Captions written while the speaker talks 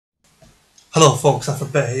Hello folks,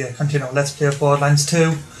 Bear here, continuing Let's Play Borderlands 2.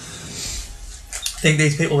 I think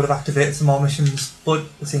these people would have activated some more missions, but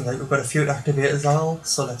it seems like we've got a few to activate as well,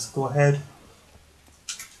 so let's go ahead.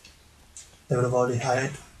 They would have already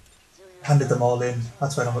handed them all in,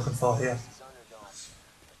 that's what I'm looking for here.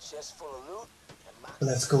 But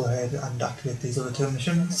let's go ahead and activate these other two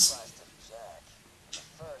missions.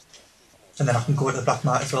 And then I can go to the black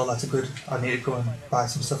market as well, that's a good, I need to go and buy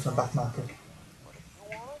some stuff from the black market.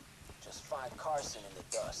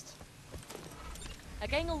 A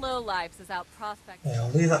gang of lowlifes is out prospecting. Yeah, I'll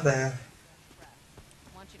leave that there.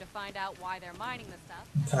 Want you to find out why they're mining the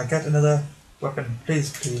stuff. Can I get another weapon?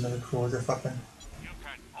 Please, another corrosive weapon.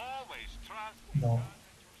 No.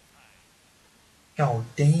 Oh,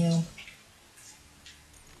 damn.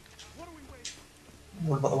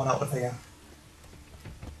 What about the one out of here?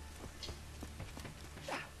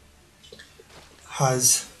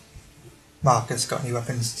 Has Marcus got any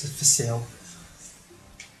weapons for sale?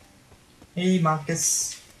 Hey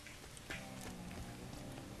Marcus.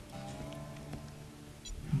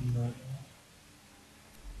 No.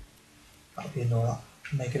 That'll be a no,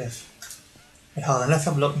 negative. Hey, hold on, let's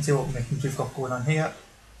have a look and see what missions we've got going on here.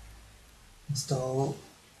 Install.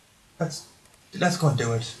 Let's go and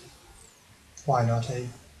do it. Why not, hey?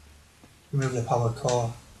 Remove the power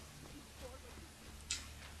core.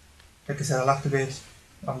 Like I said, I'll activate.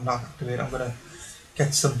 I'm not activate, I'm gonna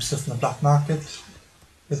get some stuff from the black market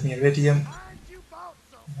with me iridium.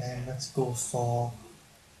 And let's go for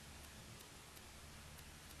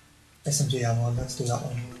SMG ammo, let's do that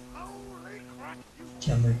one.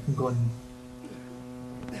 And we can go and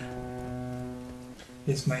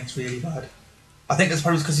this might's really bad. I think it's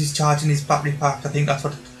probably because he's charging his battery pack. I think that's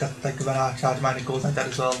what like when I charge mine it goes like that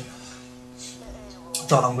as well.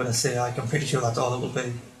 That's all I'm gonna say, like, I'm pretty sure that's all it will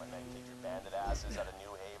be.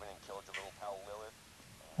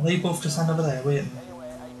 Are they both just stand over there waiting?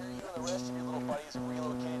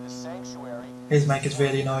 His mic is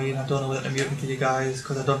really annoying, I don't know whether to mute him for you guys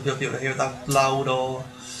because I don't feel able to hear it that loud or...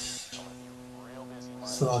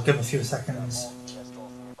 So I'll give him a few seconds.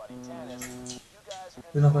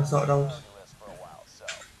 We're not going to sort it out.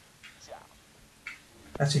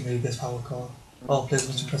 Actually move this power core. All players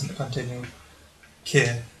must be present to continue.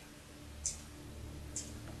 Okay.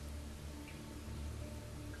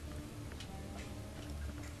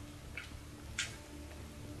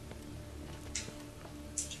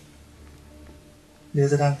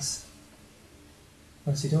 Laser dance.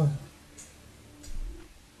 What's he doing?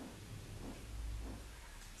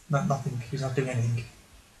 Nothing. He's not doing anything.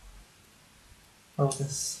 Oh,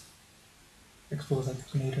 this explodes like a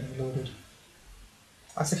grenade when reloaded.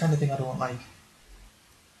 That's the kind of thing I don't like.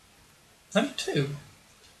 Only two?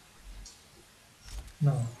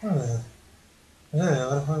 No. What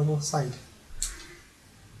a horrible sight.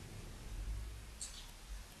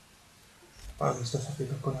 What other stuff have we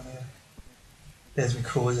got going on here? There's my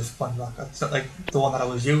corrosive one back. It's not like the one that I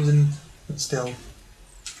was using, but still.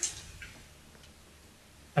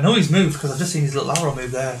 I know he's moved because I've just seen his little arrow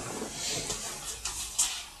move there.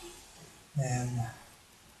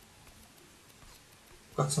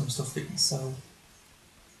 Got some stuff we can sell.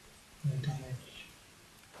 No damage.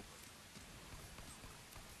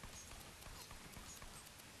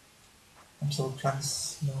 I'm so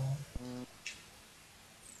trans. No.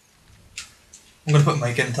 I'm gonna put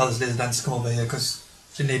Mike in and tell this laser dance to come over here because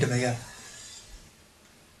you need him here.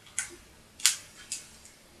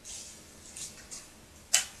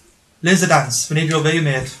 Laser dance, we need you over here,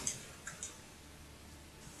 mate.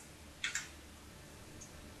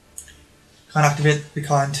 We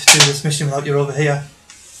can't do this mission without you over here.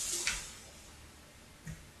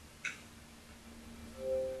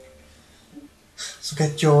 So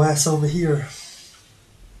get your ass over here.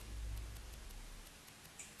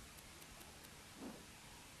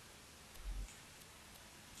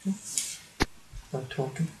 Stop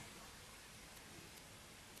talking.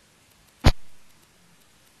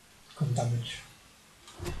 Gun damage.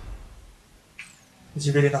 Is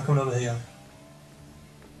he really not coming over here?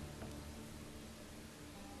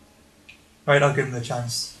 Right, I'll give him the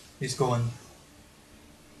chance. He's going.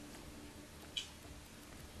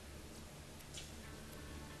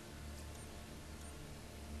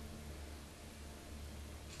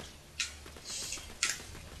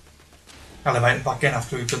 I'll invite him back in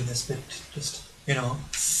after we've done this bit, just, you know.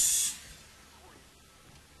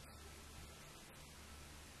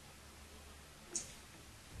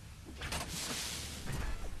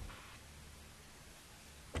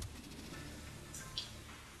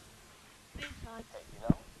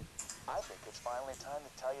 Finally time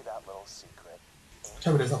to tell you that little secret.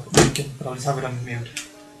 Tell it is up, but I'll just have it on mute.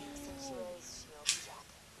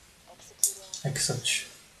 like such.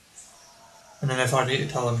 And then if I need to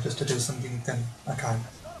tell them just to do something, then I can.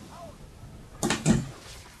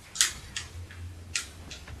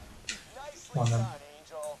 Nicely Come on then. done,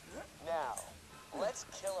 Angel. Now, let's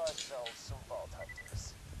kill ourselves some vault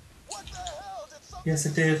hunters. What the hell? Did something Yes,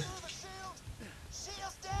 it did. through the shield?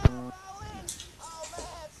 Shield's down, Rowan! Oh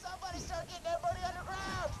man, somebody start getting everybody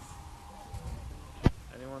underground!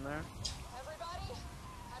 Anyone there? Everybody,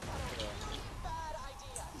 I've got a really bad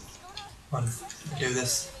idea. Scooter, Come on, set we can do sentry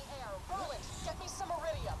this. in the air. Roland, get me some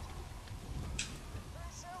iridium.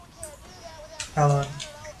 Pretty sure we can't do that without Helen. I don't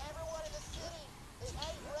know, everyone in the city. They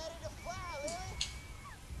ain't ready to fly, Lily.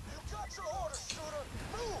 You got your orders, Scooter.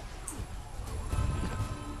 Move!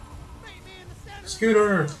 Meet me in the center.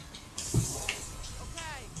 Scooter! Okay,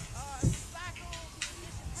 cycle to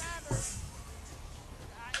ignition primer.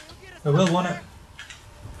 Who get us I will up want it. there?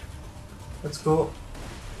 Let's go.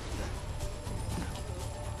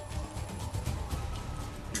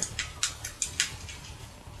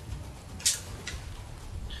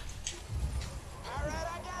 Alright,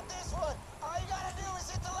 I got this one. All you gotta do is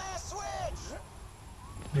hit the last switch.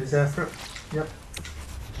 Use effort. Yep.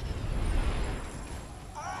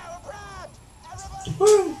 Alright, we're primed. Everybody,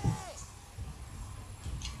 Woo!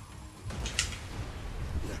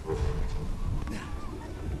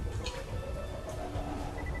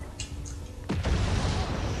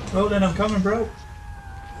 Well then, I'm coming, bro.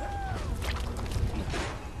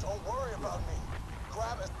 don't worry about me.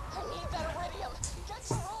 Grab it. I need that iridium. Get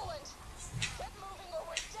to Roland. Get moving or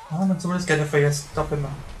we're dead. Oh, and someone's getting it for you. Stop him. You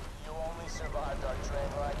only survived our train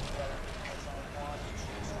ride together because I wanted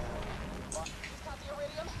you to. You've got the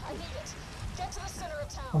iridium. I need it. Get to the center of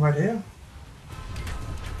town. I'm right here.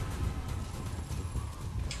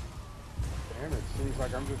 Damn, it seems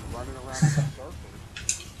like I'm just running around in circles.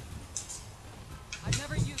 I've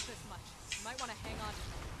never used this much. You might want to hang on to it.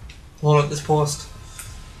 Hold up this post.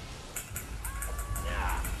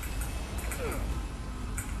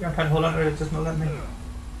 Yeah, I can't hold on to it. It's just not letting me.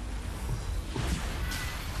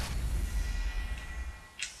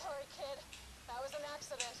 Sorry, kid. That was an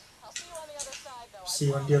accident. I'll see you on the other side, though. See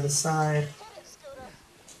you on the other side. Hit it, Scooter.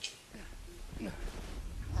 Man,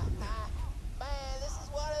 this is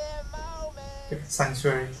one of them moments. Get the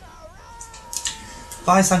Sanctuary. Alright.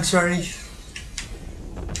 Bye, Sanctuary.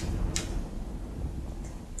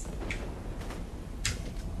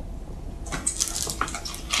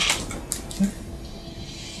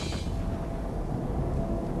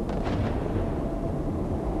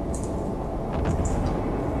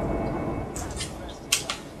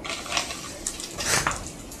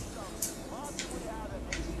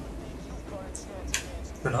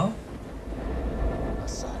 Don't know. A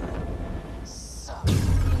siren. Suck.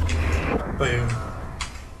 Boom.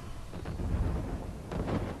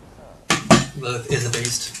 Lilith is a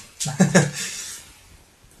beast.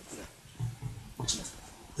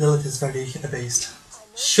 Lilith is very a beast.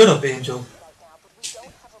 Shut up, Angel. Right now, but we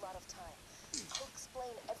don't have a lot of time. I'll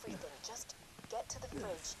explain everything. Just get to the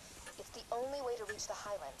fridge. It's the only way to reach the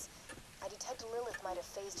Highlands. I detect Lilith might have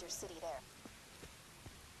phased your city there.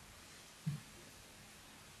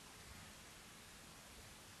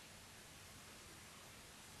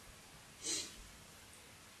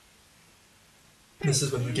 This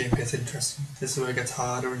is when the game gets interesting. This is where it gets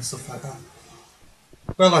harder and stuff like that.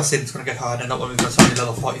 Well, I say it's going to get harder, not when we've got only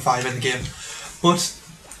level 45 in the game. But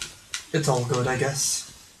it's all good, I guess.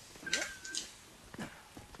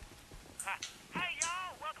 Hey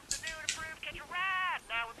y'all, welcome to the new and improved Catch a Ride.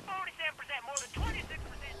 Now with 47% more than 26%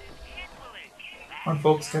 discount. Come on,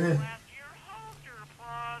 folks, get in. Last year holster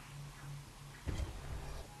plus.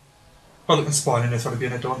 Well, it can spawn in this one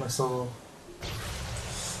being a donor, so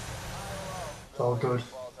it's all good.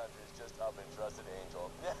 Vault Hunter's just up and trusted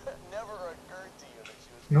Angel. Never occurred to you that she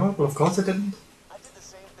was. No, well, of course it didn't. I did the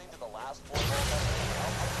same thing to the last 4 Vault Hunters.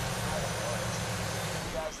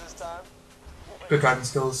 You guys this time? Good driving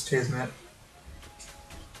skills, cheers, mate.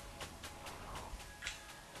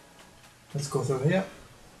 Let's go through here.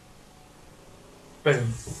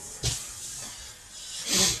 Boom.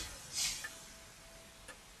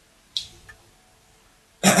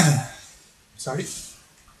 Sorry.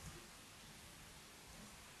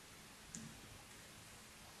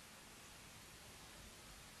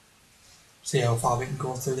 See how far we can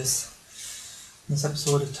go through this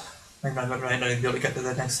episode. It might not right now be able to get to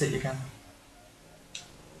the next city again.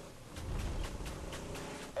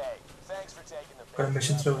 Hey, thanks for taking the Got a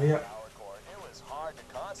mission through here. power cord. It was hard to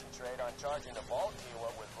concentrate on charging the vault key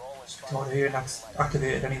what with rolling. Go here and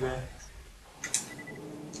activate it anyway. Cops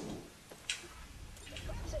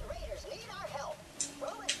and raiders need our help.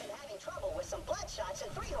 Roland's been having trouble with some bloodshots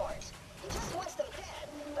and freehorns. He just wants them dead,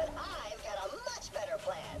 but I've got a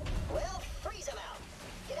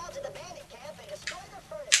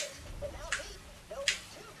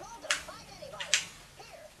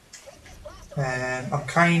I'm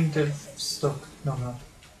kind of stuck. No, no.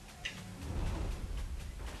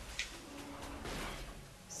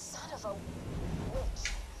 Son of a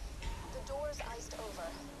witch. The door's iced over.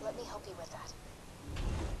 Let me help you with that.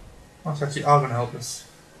 That's actually are going to help us.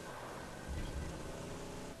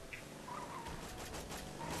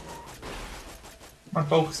 My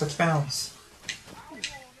focus, let's bounce.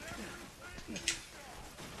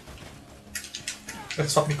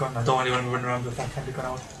 Let's stop me gun. I don't really want to run around with that kind of gun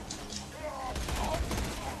out.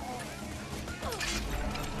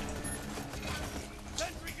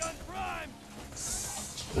 Sentry gun prime!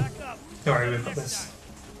 Back up. Don't worry, we've got this.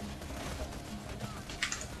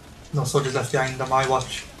 No soldiers left behind on my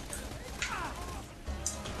watch.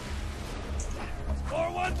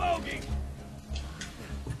 Score one bogey!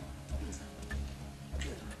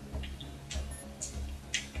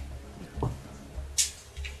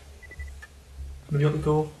 Can we be able to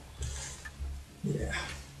go? Yeah. I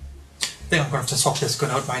think I'm going to have to swap this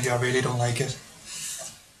gun out, mind you, I really don't like it.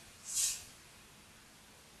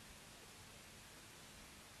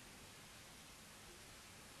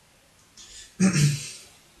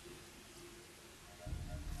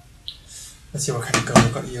 Let's see what kind of gun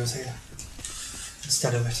I've got to use here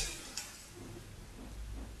instead of it.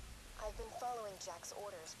 I've been following Jack's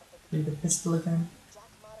orders from the Need a pistol again? Jack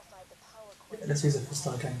modified the power Yeah, cord. let's use a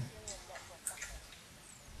pistol again.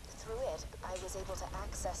 Through it, I was able to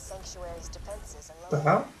access Sanctuary's defenses and The lower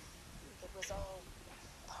hell? them. It was all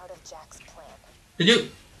part of Jack's plan. Did you?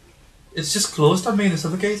 It's just closed on me and the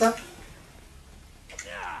suffocator?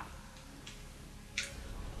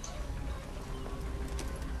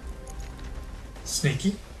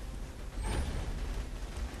 Sneaky.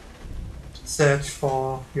 Search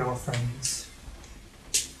for your friends.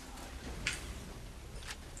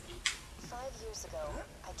 5 years ago,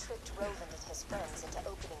 I tricked Roven and his friends into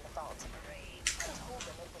opening the vault. I told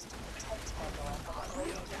them it was to protect Pandora from a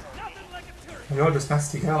great evil. Nothing like a turret! You're just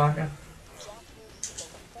nasty girl, aren't you? Jack knew he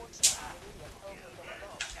could make a fortune on the iridium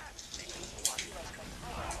Roven didn't know. He went from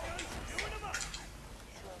power Doing them up!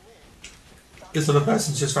 through me. This other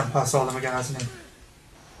person's just run past all of them again, hasn't he? I'm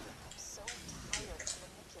so tired of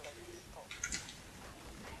manipulating people.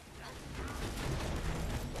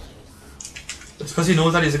 It's because he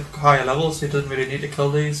knows that he's a higher level, so he doesn't really need to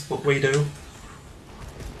kill these, but we do.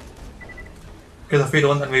 Because if we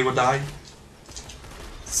don't, then we would die.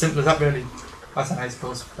 Simple as that, really. That's a nice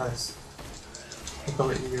close place.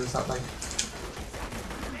 Ability to use that, like.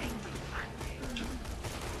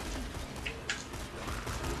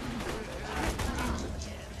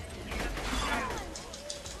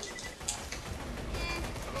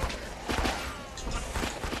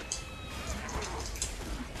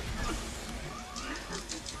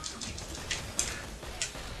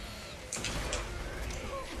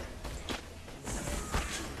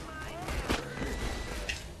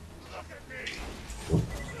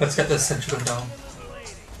 Let's get this sentry gun down.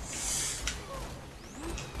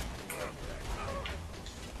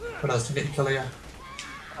 What else do we need to kill here?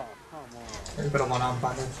 Oh, come on. There's a bit of one arm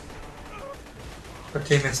bandage. Got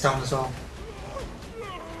teammates down as well.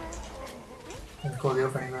 Can't call the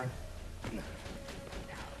other anyway.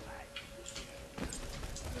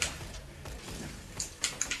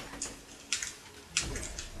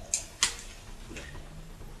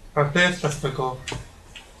 Right there, let's have a go.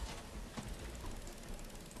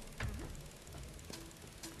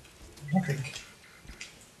 Nothing.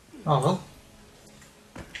 Oh well.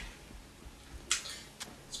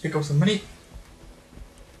 Let's pick up some money.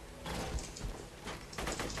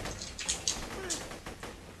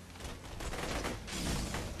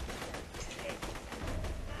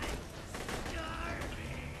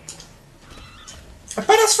 A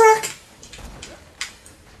badass frack!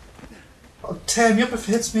 I'll tear me up if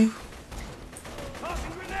it hits me.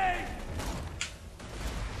 Tossing grenade!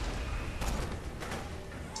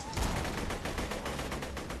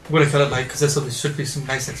 I'm gonna kill it like, because this should be some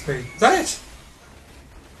nice XP. Is that it?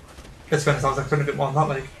 Let's be honest, I was expecting a bit more than that,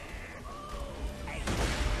 like.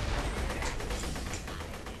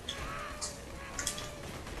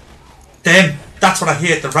 Damn, that's what I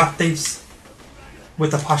hate, the rat thieves.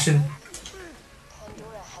 With the passion.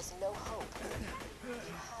 Pandora has no hope. You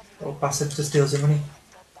have no Little bastard just steals your money. I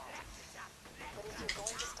get that. But if you're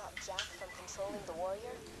going to stop Jack from controlling the warrior,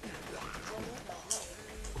 you'll need my help.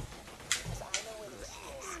 Because I know where the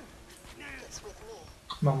key is. It's with me.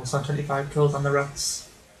 I'm almost on 25 kills on the rats.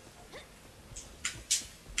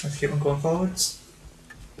 Let's keep on going forwards.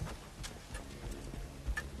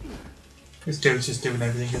 This dude's just doing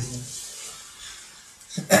everything, isn't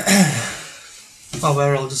he? Oh,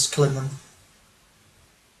 we're all just killing them.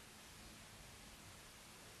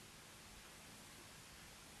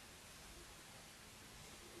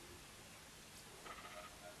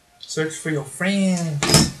 Search for your friend.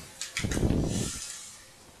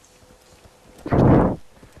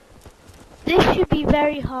 This should be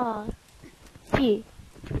very hard. See.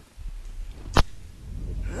 And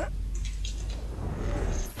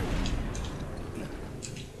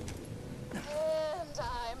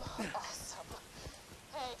I'm awesome.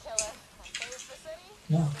 Hey, killer. I saved the city?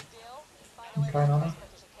 Yeah. Big deal. Find a way Okay, back no. as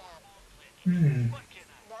quick as you can.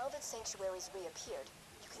 Now that Sanctuary's reappeared,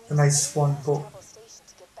 you can use A nice any one, fast but travel station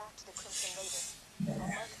to get back to the Crimson Raiders. I'll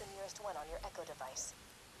mark the nearest one on your Echo device.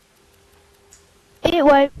 It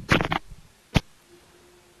won't.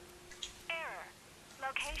 Error.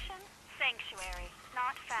 Location, Sanctuary.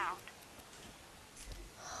 Not found.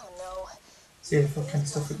 Oh no. see if I can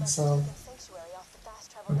stuff it myself. Sanctuary off the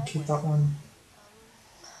fast travel I'm gonna keep that one.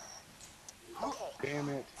 Okay. Damn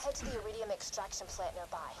it. Head to the iridium extraction plant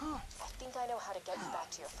nearby. I think I know how to get you back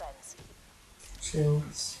to your friends.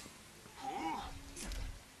 Shields.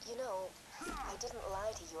 You know, I didn't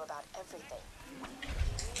lie to you about everything. You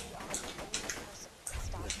are the only person who can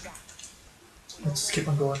stop Jack. Let's just keep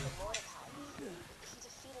on going. Mordecai. He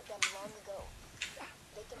defeated them long ago.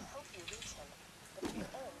 They can help you reach him, but in the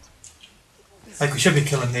end, it will be Like we should be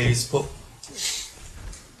killing these, but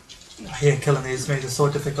I hate killing these. Made it so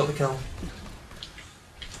difficult to kill.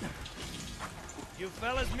 You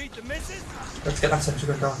fellas meet the missus? Let's get that sentry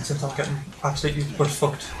gun down since I'm getting absolutely butt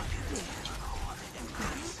fucked.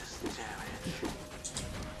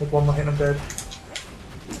 With one more hit, I'm dead.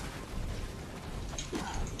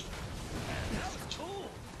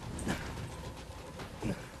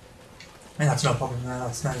 And that's no problem there.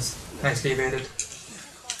 That's nice, nicely evaded.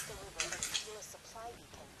 across the river and steal a supply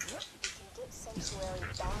beacon. We can get Sanctuary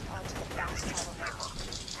back onto the fast travel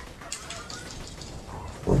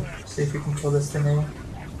network. See if we can kill this thing here.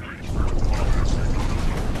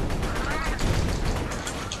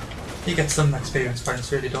 You get some experience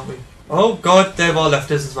points, really, don't we? Oh god, they've all left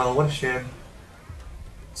us as well. What a shame.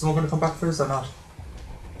 Someone gonna come back for us or not?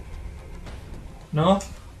 No?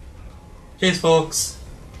 Cheers, folks.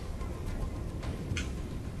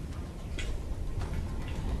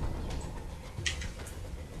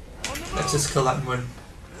 Let's just kill that and win.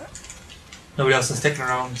 Nobody else is sticking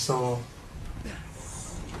around, so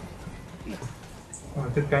I'm a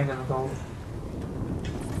bit behind on the goal.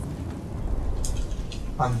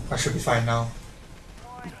 I should be fine now.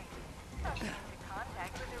 Warning. Subject to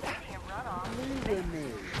contact with iridium runoff. Believe in me.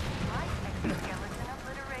 Light exoskeleton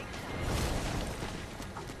obliteration.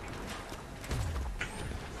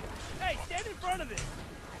 Hey, stand in front of it!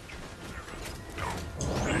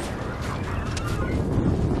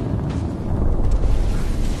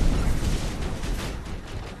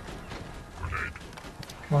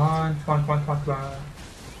 Come on, come on, come on, come on, come on.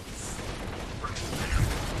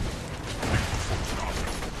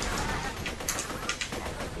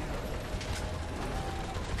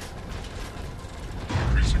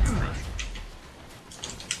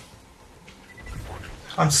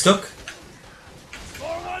 I'm stuck.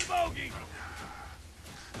 4-1 bogey!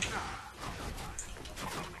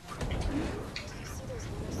 See those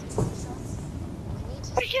lunar screenshots? We need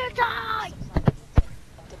to We should die!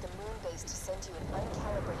 and get the moon base to send you an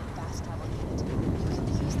uncalibrated fast travel unit. You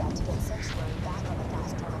can use that to get Sanctuary back on the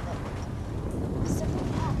fast travel network. Simple.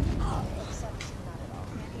 Except not at all.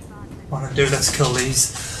 Wanna do? Let's kill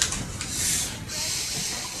these.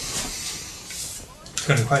 It's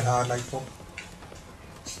gonna be quite hard, like, but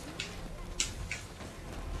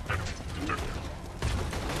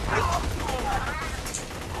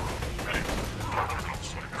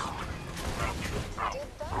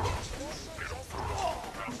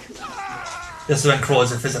this is when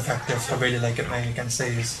corrosive is effective. I really like it when against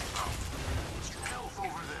these.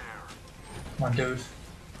 Come on, dude.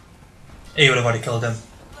 He would have already killed him.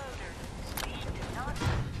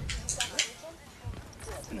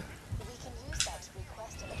 We can use that to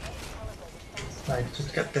request an uncalibrated fast Right,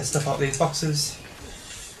 just get this stuff out of these boxes.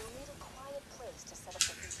 We'll need a quiet place to set up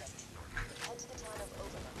the beacon. Head to the town of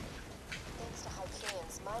Overlook. Thanks to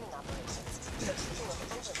Hyperion's mining operations, the people of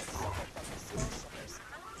Overlook suffer from the snow shivers.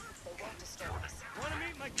 They won't disturb us. Wanna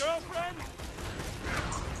meet my girlfriend?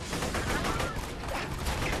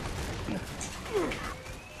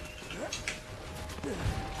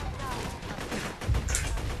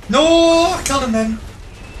 No! I killed him then!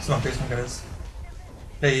 Someone please come get us.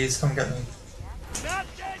 Please come get me. Not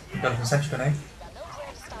dead yet! Got him from Sentry Gun, eh? Got no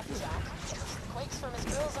plan to stop Jack. The quakes from his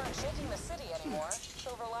grills aren't shaking the city anymore.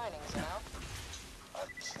 Silver linings, you know? I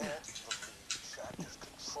can't believe Jack is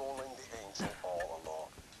controlling the angel all along.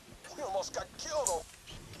 We almost got killed over.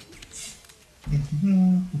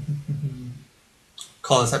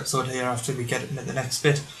 Call this episode here after we get into the next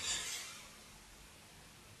bit.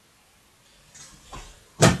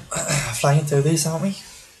 flying through these, aren't we?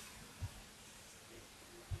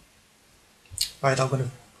 Right, I'm going to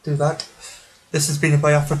do that. This has been a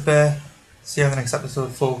Alfred Bear. See you on the next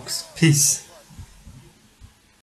episode, folks. Peace.